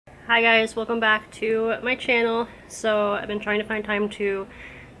Hi guys, welcome back to my channel. So I've been trying to find time to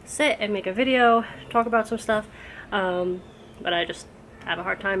sit and make a video, talk about some stuff, but I just have a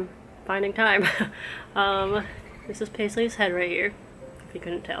hard time finding time. This is Paisley's head right here, if you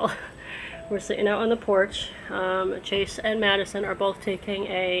couldn't tell. We're sitting out on the porch. Chase and Madison are both taking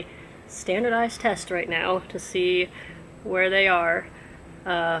a standardized test right now to see where they are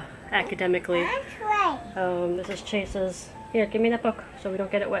academically. This is Chase's. Here, give me that book so we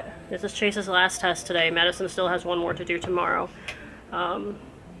don't get it wet. This is Chase's last test today. Madison still has one more to do tomorrow. But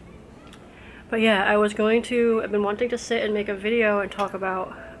yeah, I've been wanting to sit and make a video and talk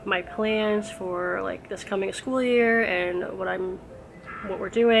about my plans for like this coming school year and what we're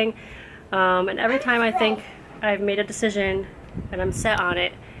doing. And every time I think I've made a decision and I'm set on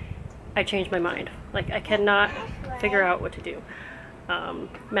it, I change my mind. Like, I cannot figure out what to do.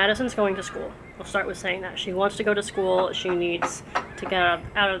 Madison's going to school. We'll start with saying that. She wants to go to school. She needs to get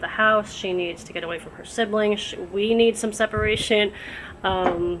out of the house. She needs to get away from her siblings. We need some separation. But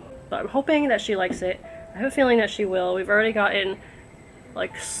I'm hoping that she likes it. I have a feeling that she will. We've already gotten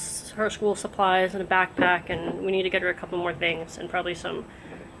like her school supplies and a backpack, and we need to get her a couple more things and probably some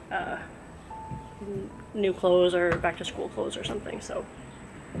new clothes or back to school clothes or something. So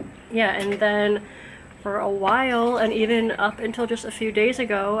yeah, and then for a while, and even up until just a few days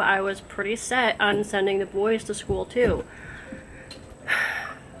ago, I was pretty set on sending the boys to school too.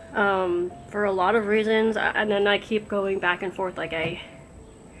 For a lot of reasons, and then I keep going back and forth. Like I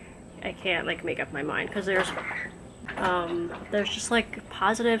can't like make up my mind, because there's just like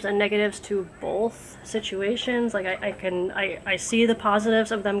positives and negatives to both situations. Like I see the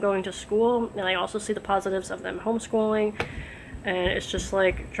positives of them going to school, and I also see the positives of them homeschooling. And it's just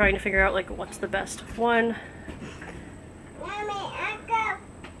like trying to figure out like what's the best one. Mommy, I go.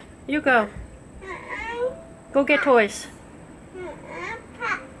 You go. Go get toys.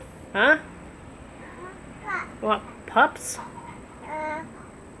 Pup. Huh? Pup. You want pups? Yeah.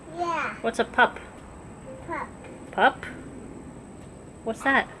 What's a pup? Pup. Pup? What's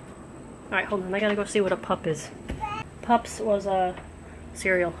that? Alright, hold on. I gotta go see what a pup is. Pups was a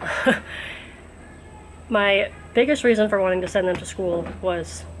cereal. My biggest reason for wanting to send them to school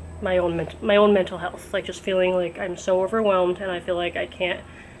was my own mental health. Like, just feeling like I'm so overwhelmed, and I feel like I can't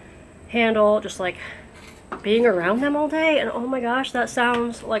handle just like being around them all day. And oh my gosh, that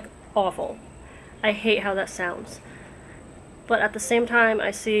sounds like awful. I hate how that sounds. But at the same time,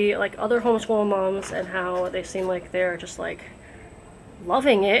 I see like other homeschool moms and how they seem like they're just like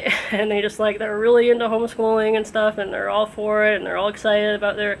loving it, and they're really into homeschooling and stuff, and they're all for it, and they're all excited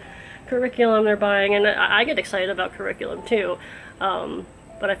about their curriculum they're buying, and I get excited about curriculum too,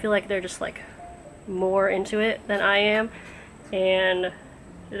 but I feel like they're just like more into it than I am, and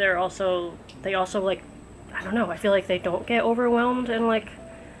they also like, I don't know, I feel like they don't get overwhelmed and like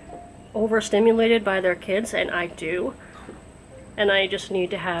overstimulated by their kids, and I do, and I just need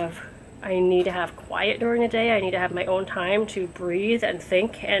to have quiet during the day. I need to have my own time to breathe and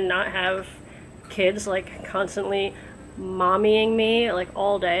think, and not have kids like constantly mommying me like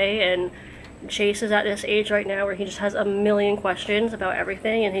all day. And Chase is at this age right now where he just has a million questions about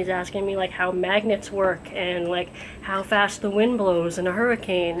everything, and he's asking me like how magnets work, and like how fast the wind blows in a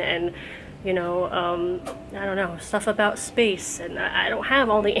hurricane, and you know, I don't know, stuff about space, and I don't have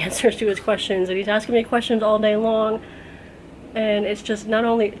all the answers to his questions, and he's asking me questions all day long. And it's just not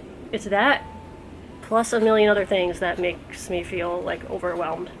only, it's that plus a million other things that makes me feel like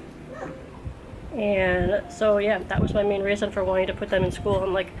overwhelmed. And so yeah, that was my main reason for wanting to put them in school.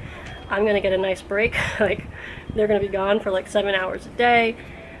 I'm like, I'm gonna get a nice break. Like, they're gonna be gone for like 7 hours a day,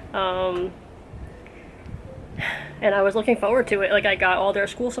 and I was looking forward to it. Like, I got all their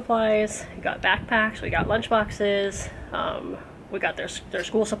school supplies, we got backpacks, we got lunch boxes, we got their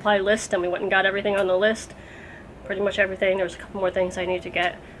school supply list, and we went and got everything on the list, pretty much everything. There was a couple more things I need to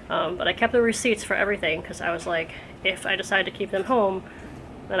get, but I kept the receipts for everything, because I was like, if I decide to keep them home,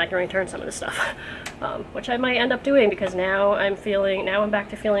 then I can return some of the stuff, which I might end up doing, because now I'm back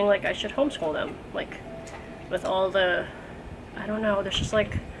to feeling like I should homeschool them. Like, with all the, I don't know, there's just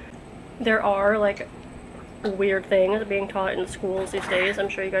like, there are like weird things being taught in schools these days. I'm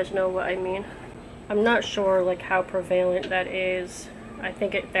sure you guys know what I mean. I'm not sure like how prevalent that is. I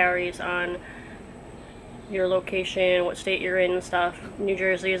think it varies on your location, what state you're in and stuff. New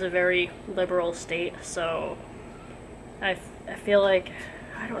Jersey is a very liberal state, so I feel like,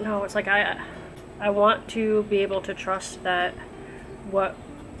 I don't know, it's like I want to be able to trust that what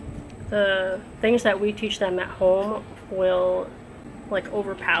the things that we teach them at home will like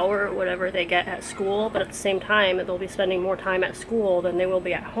overpower whatever they get at school, but at the same time they'll be spending more time at school than they will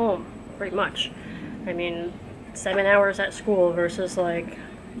be at home, pretty much. I mean, 7 hours at school versus like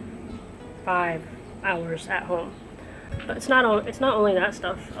 5 hours at home. But it's not only that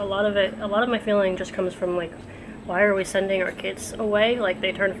stuff. A lot of my feeling just comes from like, why are we sending our kids away? Like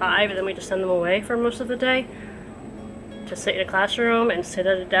they turn 5 and then we just send them away for most of the day to sit in a classroom and sit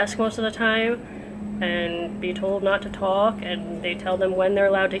at a desk most of the time and be told not to talk, and they tell them when they're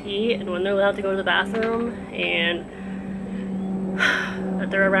allowed to eat and when they're allowed to go to the bathroom, and that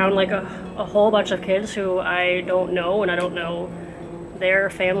they're around like a whole bunch of kids who I don't know, and I don't know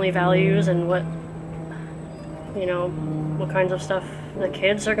their family values and what, you know, what kinds of stuff the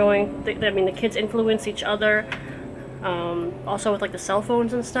kids are going. I mean, the kids influence each other. Also with like the cell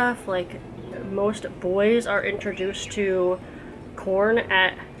phones and stuff, like most boys are introduced to corn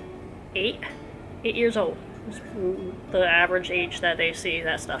at 8 years old. It's the average age that they see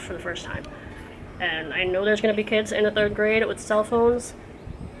that stuff for the first time. And I know there's going to be kids in the 3rd grade with cell phones.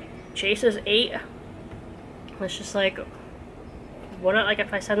 Chase is 8. It's just like, what, like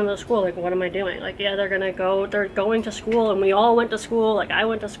if I send them to school, like what am I doing? Like, yeah, they're going to school, and we all went to school, like I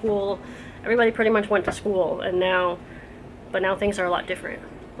went to school, everybody pretty much went to school, and now things are a lot different.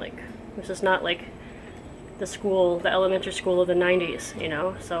 Like, this is not like the elementary school of the 90s, you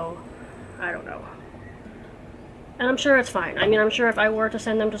know, so I don't know. And I'm sure it's fine. I mean, I'm sure if I were to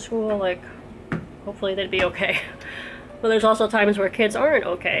send them to school, like, hopefully they'd be okay. But there's also times where kids aren't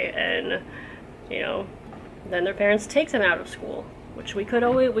okay, and, you know, then their parents take them out of school, which we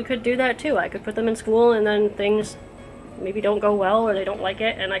could do that too. I could put them in school, and then things maybe don't go well, or they don't like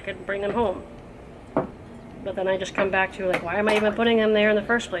it, and I could bring them home. But then I just come back to, like, why am I even putting them there in the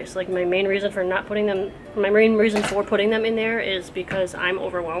first place? Like, my main reason for putting them in there is because I'm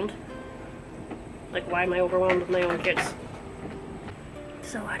overwhelmed. Like, why am I overwhelmed with my own kids?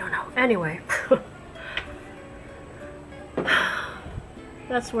 So, I don't know. Anyway.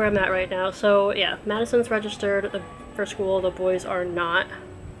 That's where I'm at right now. So, yeah, Madison's registered for school. The boys are not.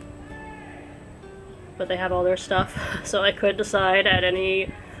 But they have all their stuff. So I could decide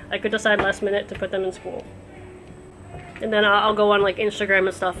last minute to put them in school. And then I'll go on, like, Instagram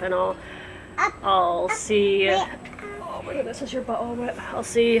and stuff, and I'll see. Oh my goodness, is your butt all wet? I'll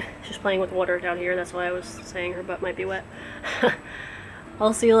see. She's playing with water down here. That's why I was saying her butt might be wet.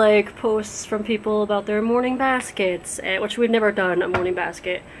 I'll see, like, posts from people about their morning baskets, which we've never done a morning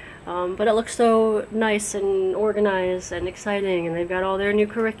basket. But it looks so nice and organized and exciting, and they've got all their new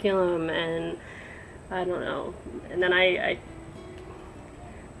curriculum, and I don't know. And then I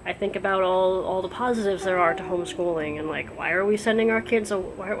think about all the positives there are to homeschooling, and like, why are we sending our kids?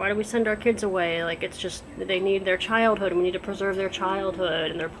 Why do we send our kids away? Like, it's just they need their childhood, and we need to preserve their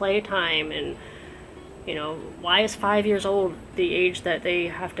childhood and their playtime, and you know, why is 5 years old the age that they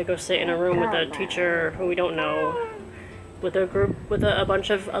have to go sit in a room with a teacher who we don't know, with a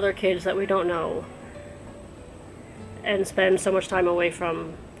bunch of other kids that we don't know, and spend so much time away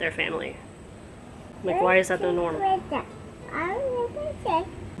from their family? Like, why is that the norm?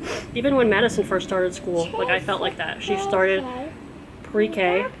 Even when Madison first started school, like, I felt like that. She started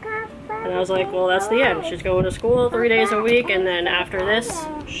pre-K, and I was like, well, that's the end. She's going to school 3 days a week, and then after this,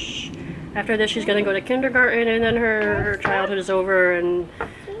 she's going to go to kindergarten, and then her childhood is over, and,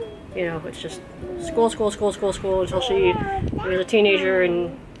 you know, it's just school until she is a teenager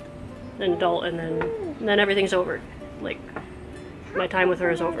and an adult, and then everything's over. Like, my time with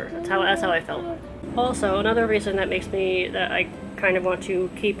her is over. That's how I felt. Also, another reason that I kind of want to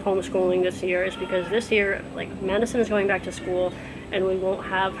keep homeschooling this year is because this year, like, Madison is going back to school, and we won't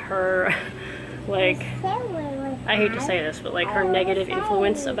have her, like, I hate to say this, but like her negative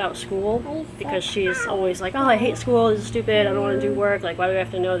influence about school, because she's always like, oh, I hate school, this is stupid, I don't want to do work, like, why do I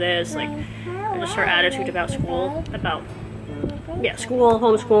have to know this? Like, just her attitude about school, school,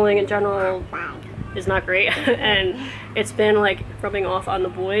 homeschooling in general is not great. And it's been like rubbing off on the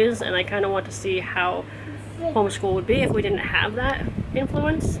boys, and I kind of want to see how homeschool would be if we didn't have that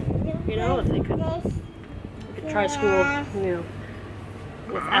influence, you know, if we could try school, you know,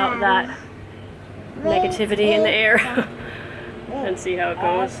 without that negativity in the air and see how it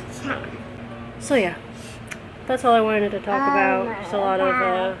goes. So yeah, that's all I wanted to talk about. Just a lot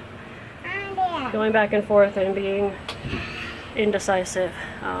of going back and forth and being indecisive.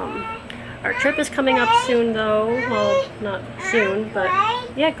 Our trip is coming up soon though. Well, not soon, but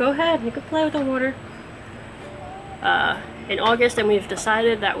yeah, go ahead, you can play with the water. In August, and we've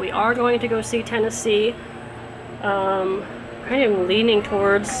decided that we are going to go see Tennessee. Kind of leaning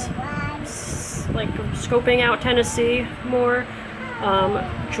towards like scoping out Tennessee more.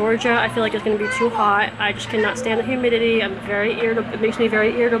 Georgia, I feel like it's going to be too hot. I just cannot stand the humidity. I'm very irritable. It makes me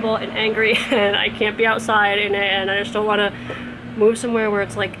very irritable and angry, and I can't be outside in it. And I just don't want to move somewhere where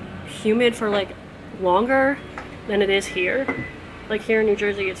it's like humid for like longer than it is here. Like here in New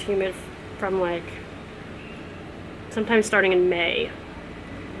Jersey, it's humid from like sometimes starting in May.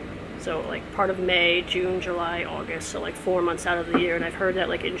 So like part of May, June, July, August, so like 4 months out of the year. And I've heard that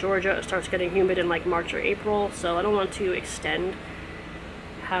like in Georgia it starts getting humid in like March or April, so I don't want to extend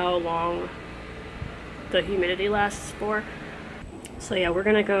how long the humidity lasts for. So yeah, we're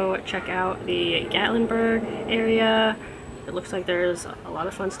gonna go check out the Gatlinburg area. It looks like there's a lot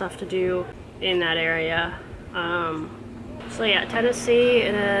of fun stuff to do in that area. So yeah, Tennessee,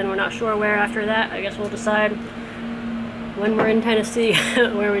 and then we're not sure where after that. I guess we'll decide when we're in Tennessee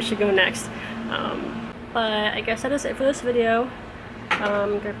where we should go next. But I guess that is it for this video.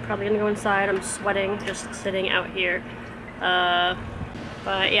 I'm probably gonna go inside. I'm sweating just sitting out here.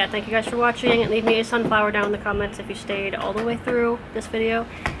 But yeah, thank you guys for watching. Leave me a sunflower down in the comments if you stayed all the way through this video.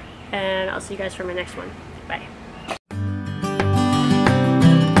 And I'll see you guys for my next one. Bye.